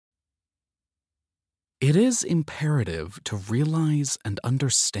It is imperative to realize and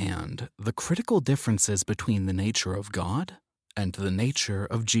understand the critical differences between the nature of God and the nature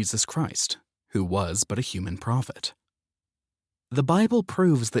of Jesus Christ, who was but a human prophet. The Bible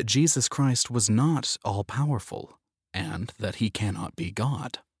proves that Jesus Christ was not all-powerful and that he cannot be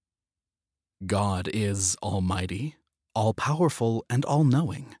God. God is almighty, all-powerful, and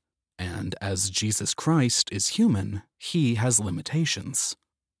all-knowing, and as Jesus Christ is human, he has limitations.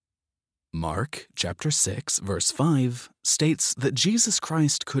 Mark chapter 6, verse 5 states that Jesus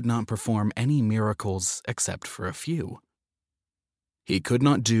Christ could not perform any miracles except for a few. He could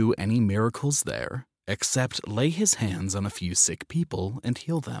not do any miracles there except lay his hands on a few sick people and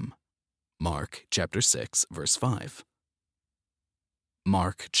heal them. Mark chapter 6, verse 5.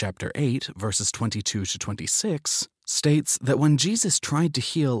 Mark chapter 8, verses 22 to 26 states that when Jesus tried to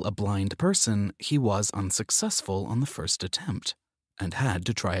heal a blind person, he was unsuccessful on the first attempt and had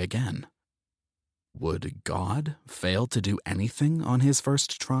to try again. Would God fail to do anything on his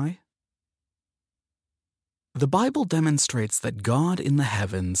first try? The Bible demonstrates that God in the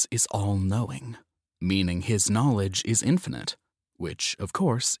heavens is all-knowing, meaning his knowledge is infinite, which, of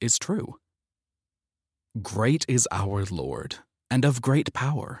course, is true. Great is our Lord, and of great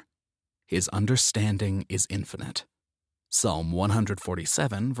power. His understanding is infinite. Psalm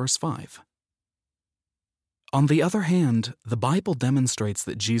 147, verse 5. On the other hand, the Bible demonstrates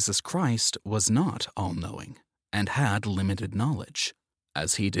that Jesus Christ was not all-knowing and had limited knowledge,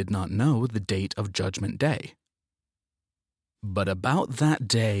 as he did not know the date of Judgment Day. But about that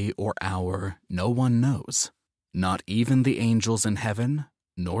day or hour no one knows, not even the angels in heaven,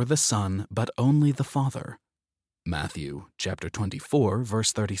 nor the Son, but only the Father. Matthew chapter 24,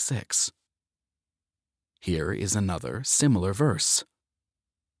 verse 36. Here is another similar verse.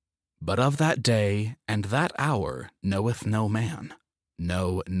 But of that day and that hour knoweth no man,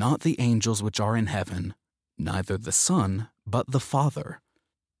 no, not the angels which are in heaven, neither the Son, but the Father.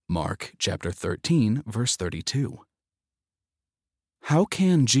 Mark chapter 13, verse 32. How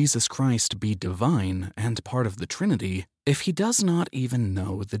can Jesus Christ be divine and part of the Trinity if he does not even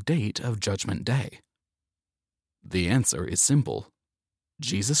know the date of Judgment Day? The answer is simple.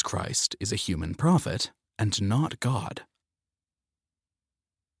 Jesus Christ is a human prophet and not God.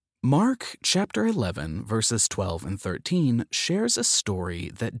 Mark chapter 11, verses 12 and 13 shares a story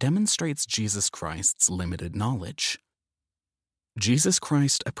that demonstrates Jesus Christ's limited knowledge. Jesus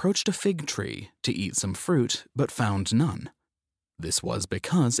Christ approached a fig tree to eat some fruit, but found none. This was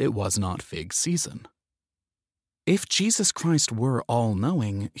because it was not fig season. If Jesus Christ were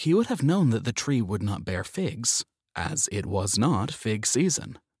all-knowing, he would have known that the tree would not bear figs, as it was not fig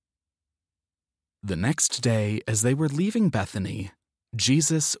season. The next day, as they were leaving Bethany,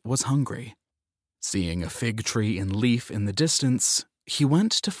 Jesus was hungry. Seeing a fig tree in leaf in the distance, he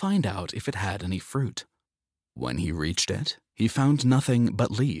went to find out if it had any fruit. When he reached it, he found nothing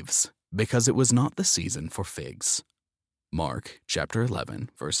but leaves, because it was not the season for figs. Mark chapter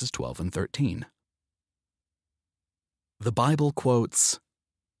 11, verses 12 and 13. The Bible quotes,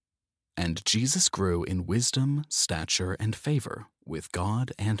 "And Jesus grew in wisdom, stature, and favor with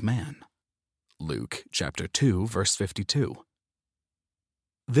God and man." Luke chapter 2, verse 52.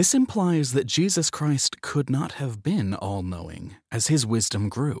 This implies that Jesus Christ could not have been all-knowing as his wisdom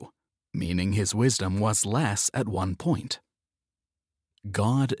grew, meaning his wisdom was less at one point.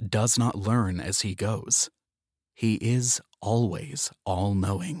 God does not learn as he goes. He is always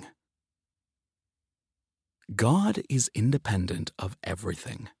all-knowing. God is independent of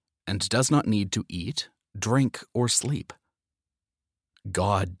everything and does not need to eat, drink, or sleep.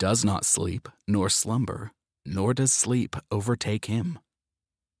 God does not sleep nor slumber, nor does sleep overtake him.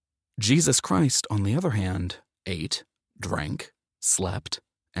 Jesus Christ, on the other hand, ate, drank, slept,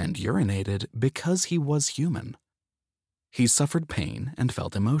 and urinated because he was human. He suffered pain and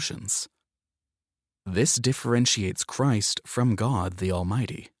felt emotions. This differentiates Christ from God the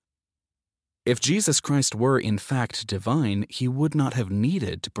Almighty. If Jesus Christ were in fact divine, he would not have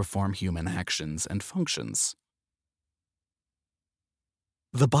needed to perform human actions and functions.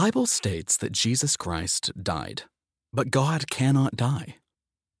 The Bible states that Jesus Christ died, but God cannot die.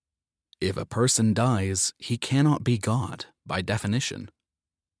 If a person dies, he cannot be God, by definition.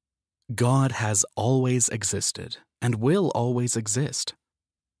 God has always existed and will always exist.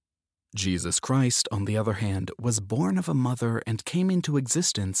 Jesus Christ, on the other hand, was born of a mother and came into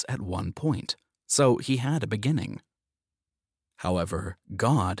existence at one point, so he had a beginning. However,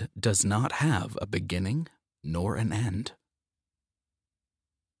 God does not have a beginning nor an end.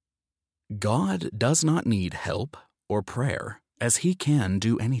 God does not need help or prayer, as he can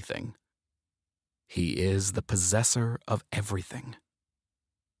do anything. He is the possessor of everything.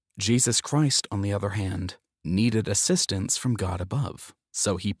 Jesus Christ, on the other hand, needed assistance from God above,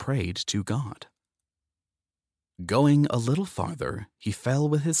 so he prayed to God. Going a little farther, he fell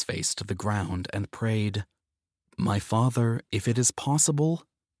with his face to the ground and prayed, "My Father, if it is possible,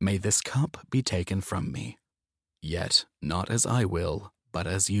 may this cup be taken from me. Yet not as I will, but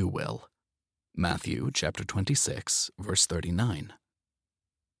as you will." Matthew chapter 26, verse 39.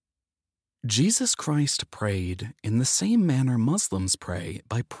 Jesus Christ prayed in the same manner Muslims pray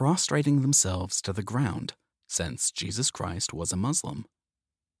by prostrating themselves to the ground, since Jesus Christ was a Muslim.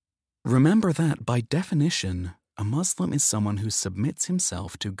 Remember that, by definition, a Muslim is someone who submits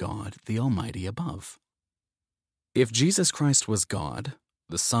himself to God the Almighty above. If Jesus Christ was God,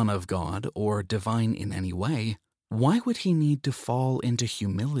 the Son of God, or divine in any way, why would he need to fall into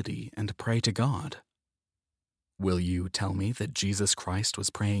humility and pray to God? Will you tell me that Jesus Christ was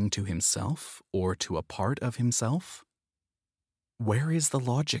praying to himself or to a part of himself? Where is the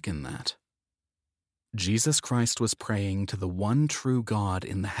logic in that? Jesus Christ was praying to the one true God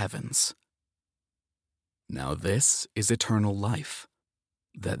in the heavens. Now this is eternal life,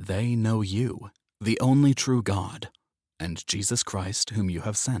 that they know you, the only true God, and Jesus Christ whom you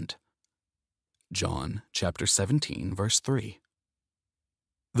have sent. John chapter 17, verse 3.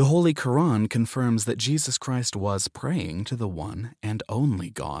 The Holy Quran confirms that Jesus Christ was praying to the one and only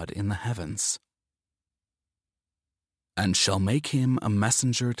God in the heavens. "And shall make him a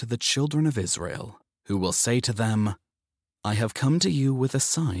messenger to the children of Israel, who will say to them, I have come to you with a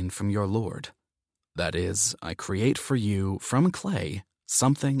sign from your Lord. That is, I create for you from clay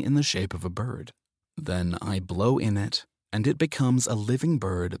something in the shape of a bird. Then I blow in it, and it becomes a living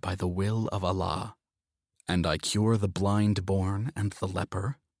bird by the will of Allah. And I cure the blind born and the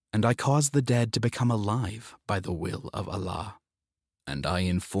leper, and I cause the dead to become alive by the will of Allah. And I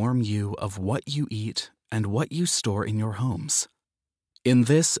inform you of what you eat and what you store in your homes. In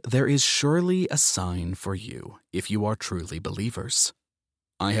this there is surely a sign for you, if you are truly believers.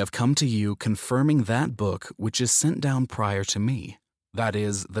 I have come to you confirming that book which is sent down prior to me, that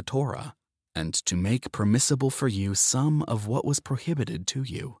is, the Torah, and to make permissible for you some of what was prohibited to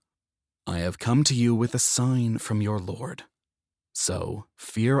you. I have come to you with a sign from your Lord. So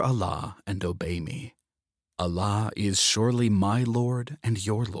fear Allah and obey me. Allah is surely my Lord and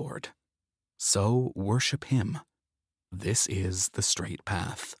your Lord. So worship him. This is the straight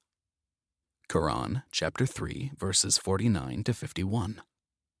path." Quran chapter 3, verses 49 to 51.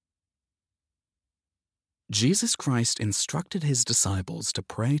 Jesus Christ instructed his disciples to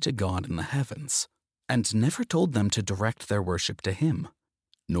pray to God in the heavens, and never told them to direct their worship to him,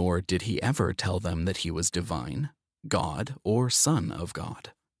 nor did he ever tell them that he was divine, God, or Son of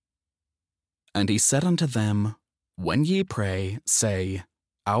God. And he said unto them, When ye pray, say,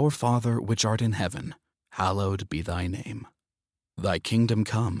 Our Father which art in heaven, hallowed be thy name. Thy kingdom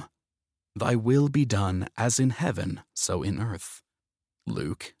come. Thy will be done as in heaven, so in earth.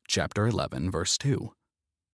 Luke chapter 11, verse 2.